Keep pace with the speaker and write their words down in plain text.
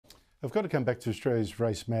I've got to come back to Australia's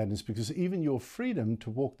race madness because even your freedom to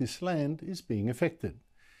walk this land is being affected.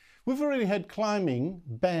 We've already had climbing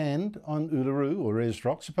banned on Uluru or Ayers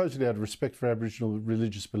Rock, supposedly out of respect for Aboriginal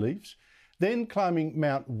religious beliefs. Then climbing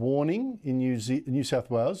Mount Warning in New South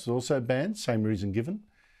Wales is also banned, same reason given.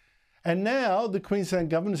 And now the Queensland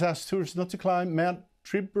government has asked tourists not to climb Mount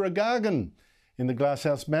Tibrogargan in the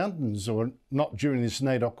Glasshouse Mountains, or not during this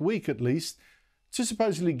NAIDOC week at least, to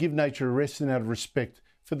supposedly give nature a rest and out of respect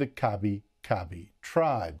for the Kabi Kabi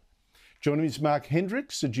tribe. Joining me is Marc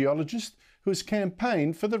Hendrickx, a geologist who has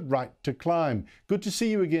campaigned for the right to climb. Good to see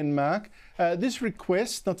you again, Marc. This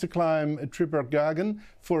request not to climb Tibrogargan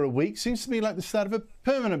for a week seems to me like the start of a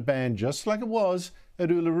permanent ban, just like it was at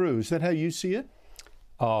Uluru. Is that how you see it?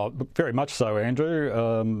 Oh, very much so, Andrew.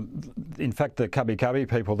 In fact, the Kabi Kabi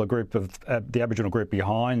people, the group of the Aboriginal group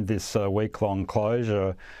behind this week-long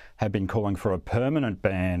closure, have been calling for a permanent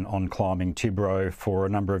ban on climbing Tibro for a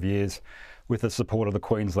number of years, with the support of the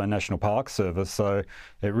Queensland National Park Service. So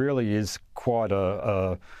it really is quite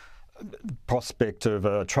a prospect of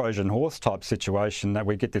a Trojan horse type situation that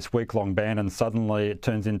we get this week-long ban and suddenly it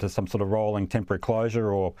turns into some sort of rolling temporary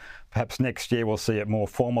closure, or perhaps next year we'll see it more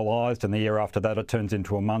formalised and the year after that it turns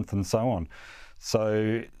into a month and so on.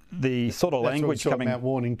 So the sort of language coming... Mount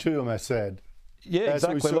Warning too, I must add. Yeah,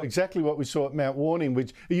 exactly. Exactly what we saw at Mount Warning,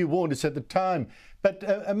 which you warned us at the time.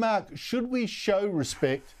 But Marc, should we show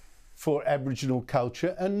respect for Aboriginal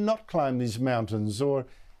culture and not climb these mountains, or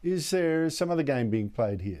is there some other game being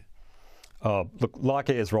played here? Look, like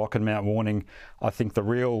Ayers Rock and Mount Warning, I think the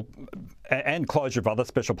real, and closure of other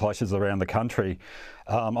special places around the country,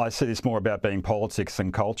 I see this more about being politics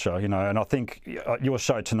and culture, you know, and I think your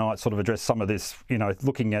show tonight sort of addressed some of this, you know,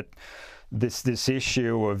 looking at this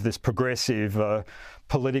issue of this progressive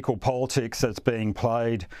political politics that's being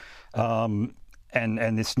played,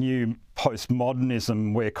 and this new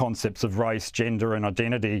postmodernism where concepts of race, gender and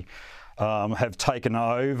identity have taken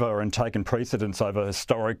over and taken precedence over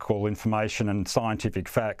historical information and scientific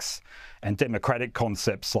facts and democratic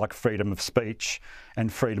concepts like freedom of speech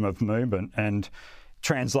and freedom of movement, and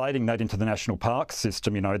translating that into the national park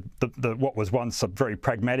system. You know, what was once a very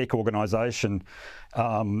pragmatic organisation,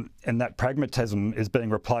 and that pragmatism is being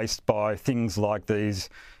replaced by things like these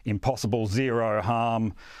impossible zero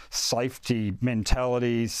harm safety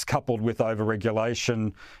mentalities coupled with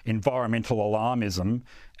over-regulation, environmental alarmism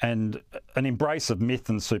and an embrace of myth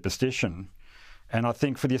and superstition. And I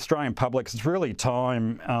think for the Australian public, it's really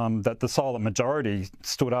time that the silent majority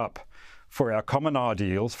stood up for our common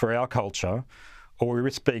ideals, for our culture, or we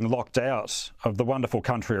risk being locked out of the wonderful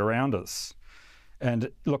country around us.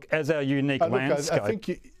 And look, as our unique landscape... I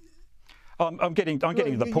think I'm getting to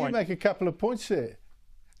the point. You make a couple of points there.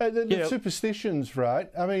 The superstitions, right?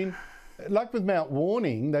 I mean, like with Mount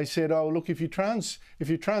Warning, they said, oh, look, if you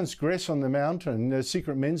transgress on the mountain,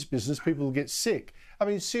 secret men's business, people will get sick. I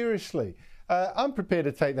mean, seriously, I'm prepared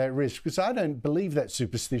to take that risk because I don't believe that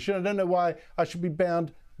superstition. I don't know why I should be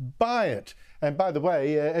bound by it. And by the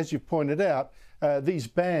way, as you pointed out, these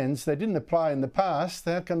bans, they didn't apply in the past.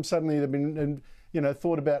 How come suddenly they've been,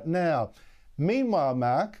 thought about now? Meanwhile,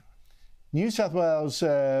 Marc, New South Wales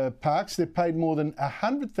parks, they've paid more than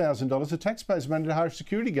 $100,000 to taxpayers' money to hire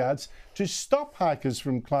security guards to stop hikers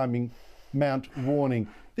from climbing Mount Warning.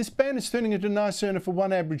 This ban is turning into a nice earner for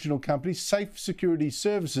one Aboriginal company, Safe Security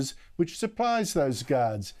Services, which supplies those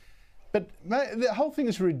guards. But the whole thing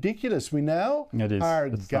is ridiculous. We now hire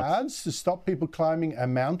guards to stop people climbing a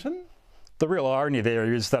mountain. The real irony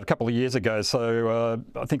there is that a couple of years ago, so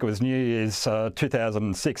I think it was New Year's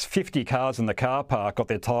 2006, 50 cars in the car park got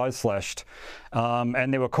their tyres slashed,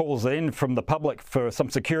 and there were calls in from the public for some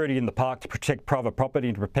security in the park to protect private property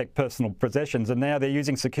and to protect personal possessions, and now they're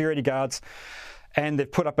using security guards, and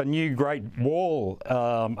they've put up a new great wall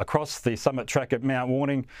across the summit track at Mount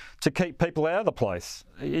Warning to keep people out of the place.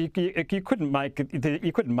 You couldn't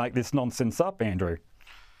make this nonsense up, Andrew.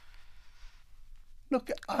 Look,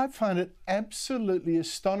 I find it absolutely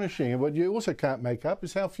astonishing. And what you also can't make up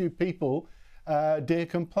is how few people dare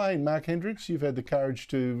complain. Marc Hendrickx, you've had the courage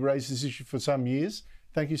to raise this issue for some years.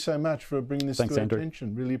 Thank you so much for bringing this to our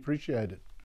attention. Really appreciate it.